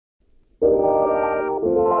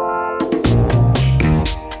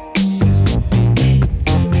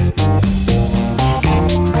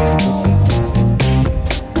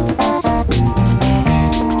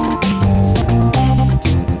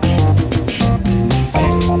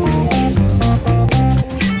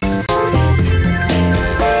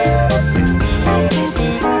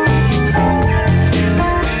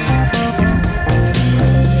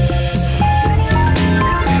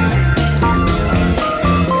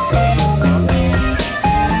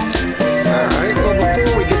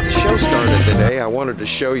wanted to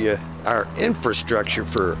show you our infrastructure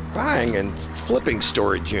for buying and flipping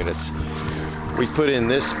storage units. We put in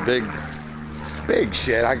this big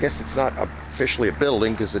shed. I guess it's not officially a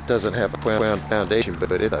building because it doesn't have a foundation,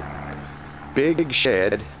 but it's a big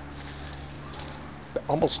shed,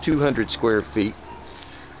 almost 200 square feet.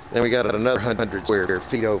 Then we got another 100 square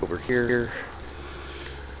feet over here.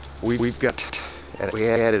 We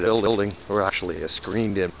added a building, or actually a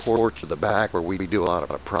screened-in porch to the back where we do a lot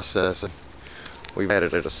of processing. We've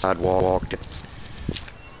added a sidewalk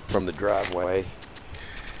from the driveway,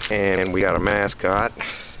 and we got a mascot.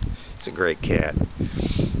 It's a great cat.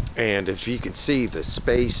 And if you can see, the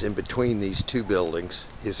space in between these two buildings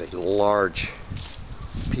is a large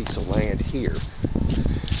piece of land here.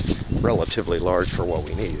 Relatively large for what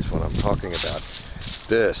we need is what I'm talking about.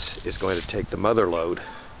 This is going to take the mother lode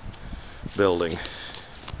building.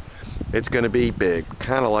 It's going to be big,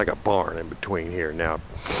 kind of like a barn in between here. Now,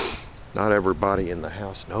 not everybody in the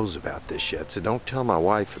house knows about this yet, so don't tell my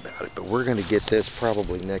wife about it, but we're going to get this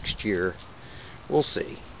probably next year. We'll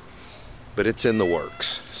see. But it's in the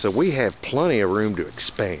works. So we have plenty of room to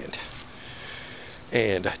expand.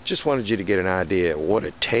 And I just wanted you to get an idea of what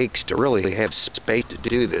it takes to really have space to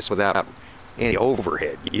do this without any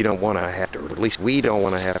overhead. You don't want to have to, or at least we don't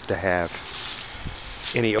want to have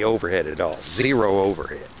any overhead at all. Zero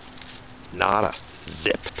overhead. Not a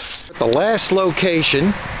zip. The last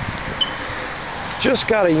location, just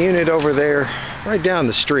got a unit over there right down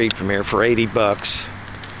the street from here for 80 bucks.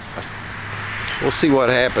 We'll see what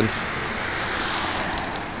happens.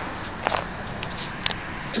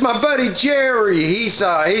 It's my buddy Jerry. He's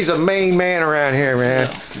a main man around here, man.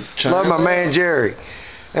 Yeah. Love my man Jerry.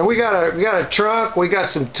 And we got a trunk, we got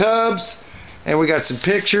some tubs, and we got some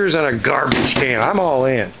pictures and a garbage can. I'm all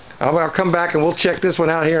in. I'll come back and we'll check this one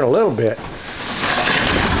out here in a little bit.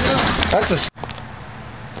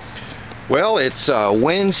 Well, it's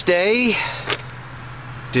Wednesday,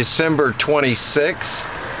 December 26,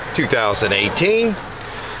 2018.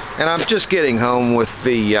 And I'm just getting home with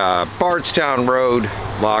the Bardstown Road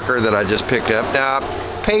locker that I just picked up. Now,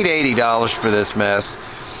 I paid $80 for this mess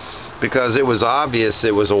because it was obvious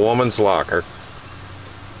it was a woman's locker.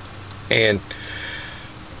 And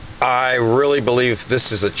I really believe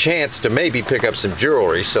this is a chance to maybe pick up some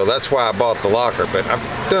jewelry, so that's why I bought the locker. But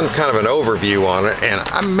I've done kind of an overview on it, and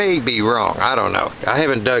I may be wrong. I don't know. I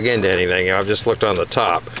haven't dug into anything. I've just looked on the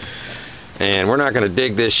top. And we're not going to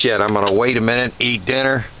dig this yet. I'm going to wait a minute, eat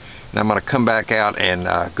dinner, and I'm going to come back out and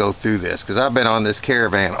go through this, because I've been on this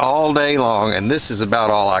caravan all day long, and this is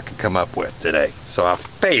about all I could come up with today. So I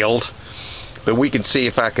failed, but we can see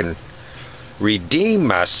if I can redeem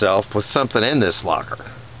myself with something in this locker.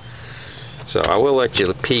 So I will let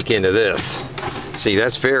you peek into this. See,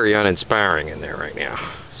 that's very uninspiring in there right now.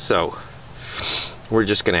 So we're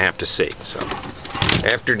just going to have to see. So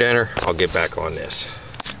after dinner, I'll get back on this.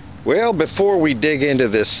 Well, before we dig into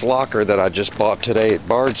this locker that I just bought today at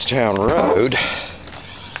Bardstown Road,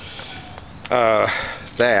 we're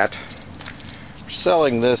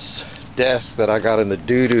selling this desk that I got in the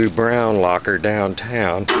doo-doo brown locker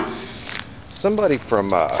downtown. Somebody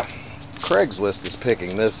from Craigslist is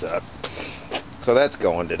picking this up, so that's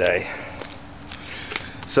going today.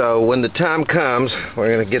 So when the time comes,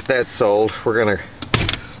 we're going to get that sold. We're going to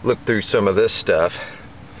look through some of this stuff.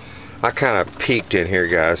 I kind of peeked in here,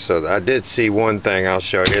 guys, so I did see one thing. I'll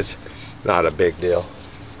show you. It's not a big deal.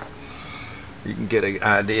 You can get an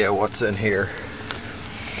idea of what's in here.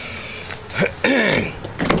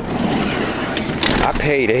 I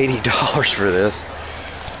paid $80 for this.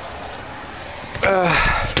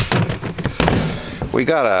 We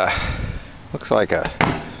got looks like a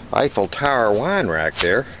Eiffel Tower wine rack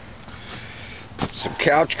there. Some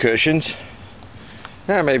couch cushions.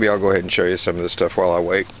 Maybe I'll go ahead and show you some of this stuff while I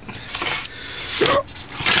wait.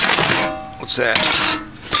 What's that?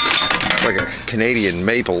 Like a Canadian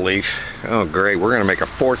maple leaf. Oh, great. We're going to make a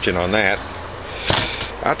fortune on that.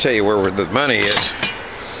 I'll tell you where the money is.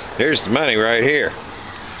 Here's the money right here.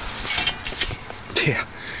 Yeah.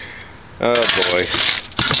 Oh, boy.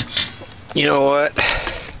 You know what?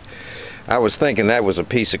 I was thinking that was a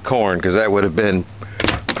piece of corn, because that would have been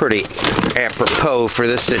pretty apropos for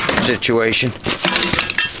this situation.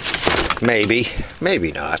 Maybe.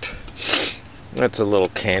 Maybe not. That's a little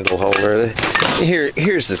candle holder.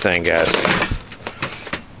 Here's the thing, guys.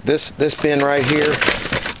 This bin right here,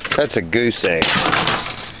 that's a goose egg.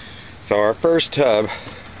 So our first tub,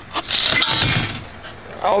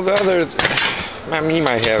 all the other, I mean, you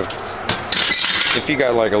might have, if you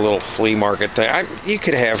got like a little flea market thing, you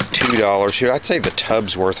could have $2 here. I'd say the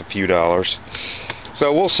tub's worth a few dollars.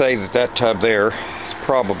 So we'll say that tub there is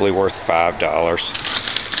probably worth $5.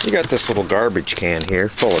 You got this little garbage can here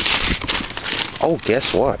full of... Oh,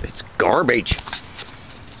 guess what? It's garbage.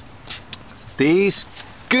 These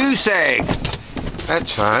goose egg.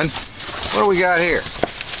 That's fine. What do we got here?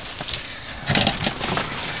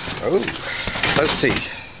 Oh, let's see.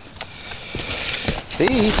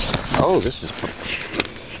 These. Oh, this is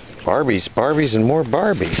Barbies, and more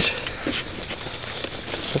Barbies.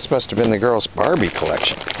 This must have been the girl's Barbie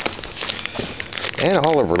collection. And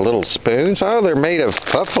all of her little spoons. Oh, they're made of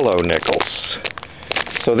buffalo nickels.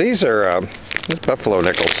 So these are there's buffalo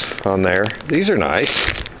nickels on there. These are nice.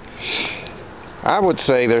 I would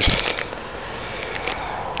say there's...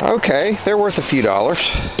 Okay, they're worth a few dollars.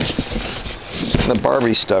 The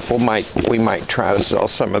Barbie stuff, we might try to sell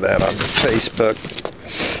some of that on Facebook.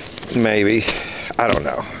 Maybe. I don't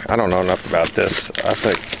know. I don't know enough about this. I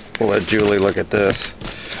think we'll let Julie look at this.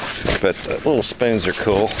 But the little spoons are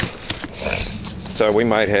cool. So we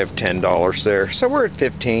might have $10 there. So we're at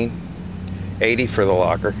 $15. $80 for the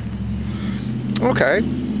locker. Okay.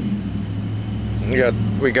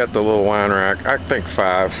 We got the little wine rack. I think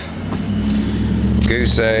 $5.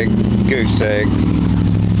 Goose egg.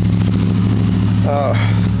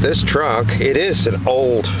 This trunk, it is an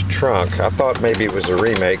old trunk. I thought maybe it was a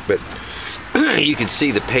remake, but you can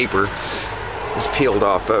see the paper is peeled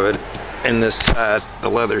off of it, and this side, the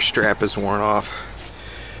leather strap is worn off.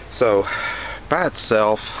 So by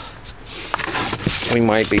itself, we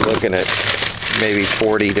might be looking at maybe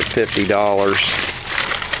 $40 to $50.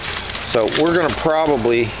 So we're gonna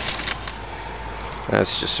probably,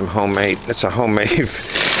 that's just some homemade, it's a homemade,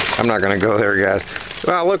 I'm not gonna go there, guys.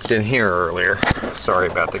 Well, I looked in here earlier. Sorry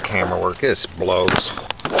about the camera work. This blows.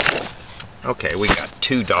 Okay, we got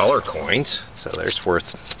 $2 coins. So there's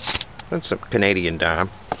worth, that's a Canadian dime.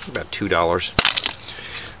 About $2.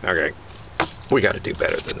 Okay, we got to do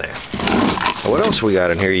better than that. What else we got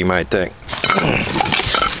in here, you might think?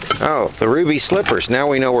 Oh, the ruby slippers. Now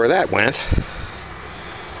we know where that went.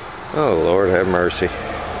 Oh, Lord have mercy.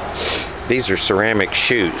 These are ceramic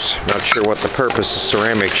shoes. Not sure what the purpose of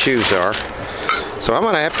ceramic shoes are. So I'm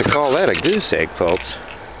going to have to call that a goose egg, folks.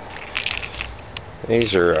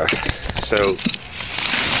 These are, so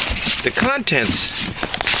the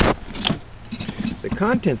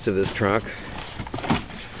contents of this trunk,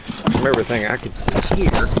 from everything I could see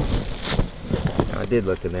here, I did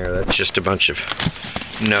look in there, that's just a bunch of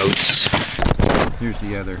notes. Here's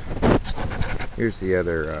the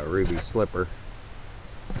other ruby slipper.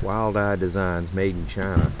 Wild Eye Designs, made in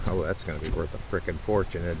China. Oh, that's going to be worth a frickin'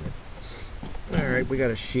 fortune, isn't it? Alright, we got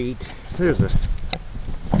a sheet. There's a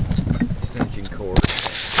extension cord.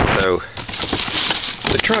 So,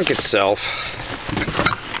 the trunk itself,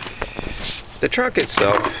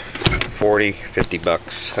 $40,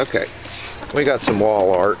 $50. Okay. We got some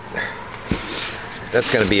wall art. That's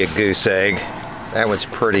going to be a goose egg. That one's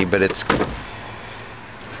pretty, but it's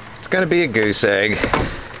going to be a goose egg.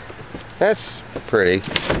 That's pretty.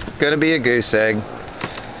 Going to be a goose egg.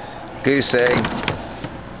 Goose egg.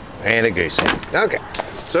 And a goose egg. Okay.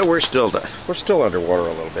 So we're still underwater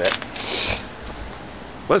a little bit.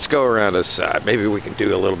 Let's go around this side. Maybe we can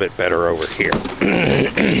do a little bit better over here.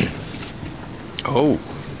 Oh.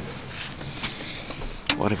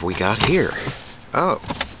 What have we got here? Oh.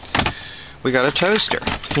 We got a toaster.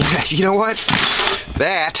 You know what?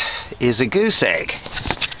 That is a goose egg.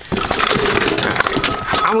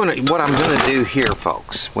 What I'm going to do here,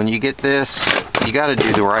 folks, when you get this, you got to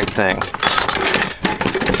do the right thing.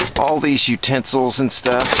 All these utensils and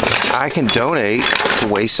stuff, I can donate to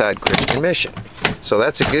Wayside Christian Mission. So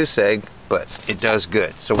that's a goose egg, but it does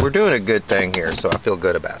good. So we're doing a good thing here, so I feel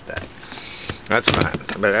good about that. That's fine.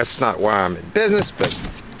 But that's not why I'm in business. But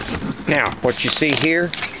now, what you see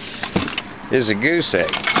here is a goose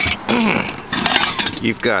egg.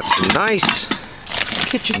 You've got some nice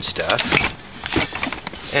kitchen stuff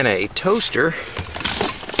and a toaster.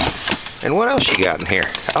 And what else you got in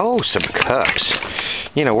here? Oh, some cups.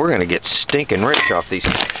 You know, we're going to get stinking rich off these.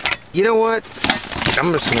 You know what?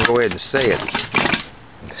 I'm just going to go ahead and say it.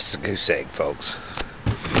 This is a goose egg, folks.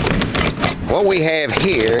 What we have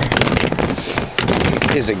here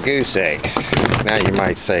is a goose egg. Now you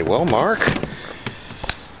might say, well, Mark,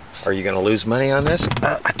 are you going to lose money on this?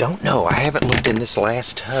 I don't know. I haven't looked in this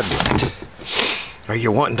last tub yet. Are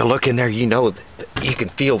you wanting to look in there? You know, you can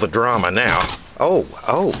feel the drama now. Oh,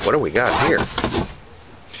 what do we got here?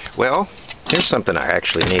 Well, here's something I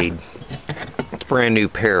actually need. It's a brand new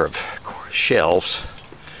pair of shelves.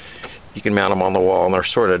 You can mount them on the wall, and they're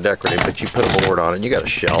sort of decorative, but you put a board on it, and you got a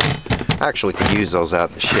shelf. I actually could use those out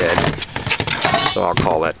in the shed, so I'll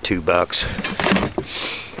call that $2.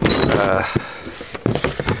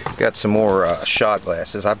 Got some more shot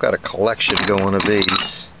glasses. I've got a collection going of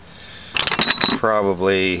these.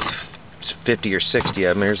 probably 50 or 60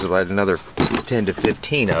 of them. Here's about another 10 to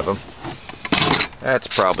 15 of them. That's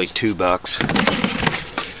probably $2.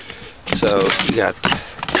 So you got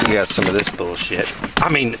some of this bullshit. I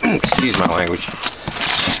mean, excuse my language.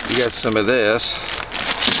 You got some of this.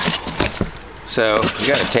 So you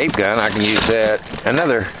got a tape gun. I can use that.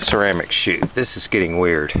 Another ceramic shoe. This is getting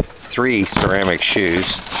weird. 3 ceramic shoes.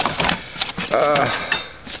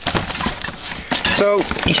 So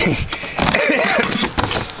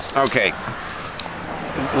okay.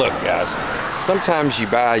 Look, guys. Sometimes you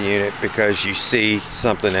buy a unit because you see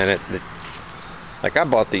something in it that, like I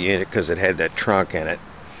bought the unit because it had that trunk in it.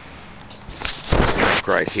 Like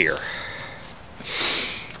right here.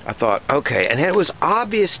 I thought, okay, and it was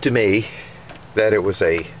obvious to me that it was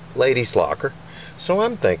a ladies' locker, so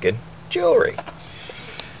I'm thinking jewelry.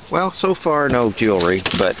 Well, so far no jewelry,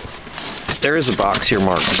 but there is a box here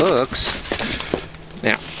marked books.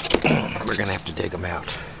 Now, we're gonna have to dig them out.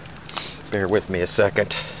 Bear with me a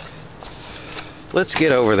second. Let's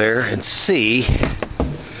get over there and see.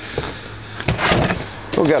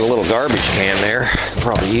 We've got a little garbage can there. I'll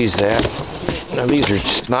probably use that. Now these are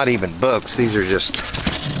just not even books. These are just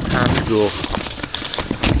high school.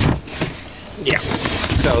 Yeah.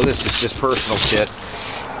 So this is just personal shit.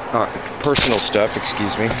 Personal stuff,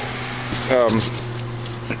 excuse me.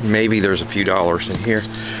 Maybe there's a few dollars in here.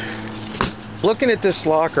 Looking at this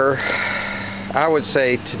locker, I would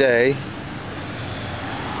say today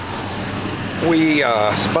we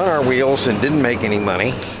spun our wheels and didn't make any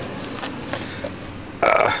money.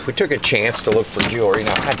 We took a chance to look for jewelry.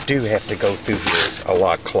 Now I do have to go through here a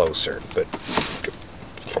lot closer, but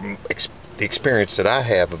from the experience that I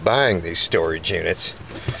have of buying these storage units,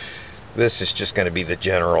 this is just going to be the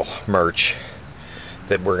general merch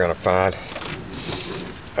that we're going to find.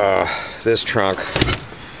 This trunk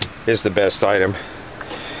is the best item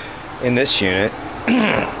in this unit,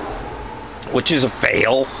 which is a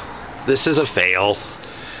fail. This is a fail.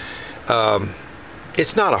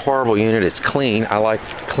 It's not a horrible unit. It's clean. I like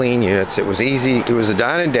clean units. It was easy. It was a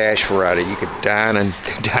dine and dash variety. You could dine and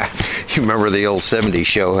you remember the old 70s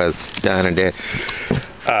show had dine and dash.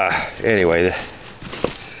 Anyway,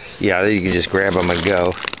 yeah, you can just grab them and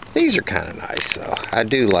go. These are kind of nice, though. I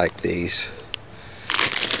do like these.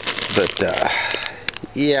 But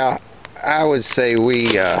yeah, I would say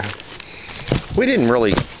we didn't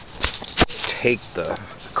really take the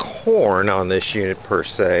corn on this unit per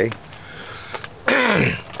se.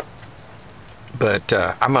 But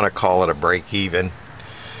I'm going to call it a break even.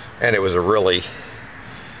 And it was a really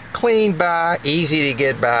clean buy, easy to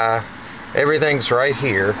get by. Everything's right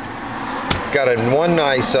here. Got one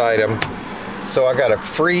nice item. So I got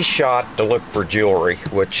a free shot to look for jewelry,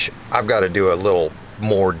 which I've got to do a little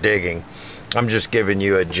more digging. I'm just giving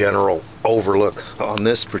you a general overlook on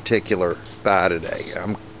this particular buy today.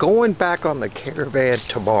 I'm going back on the caravan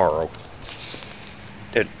tomorrow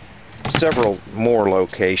at several more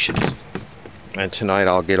locations, and tonight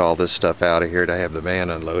I'll get all this stuff out of here to have the van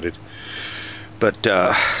unloaded. But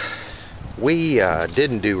we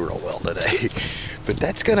didn't do real well today, but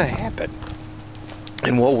that's gonna happen.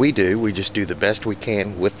 And what we do, we just do the best we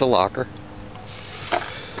can with the locker.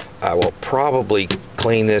 I will probably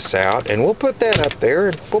clean this out, and we'll put that up there,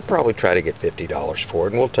 and we'll probably try to get $50 for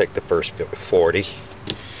it, and we'll take the first 40.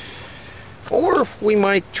 Or we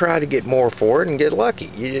might try to get more for it and get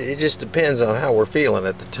lucky. It just depends on how we're feeling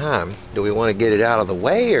at the time. Do we want to get it out of the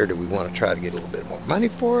way, or do we want to try to get a little bit more money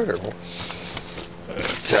for it? Or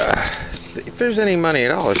if there's any money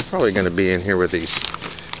at all, it's probably going to be in here with these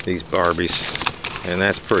Barbies, and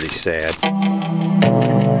that's pretty sad.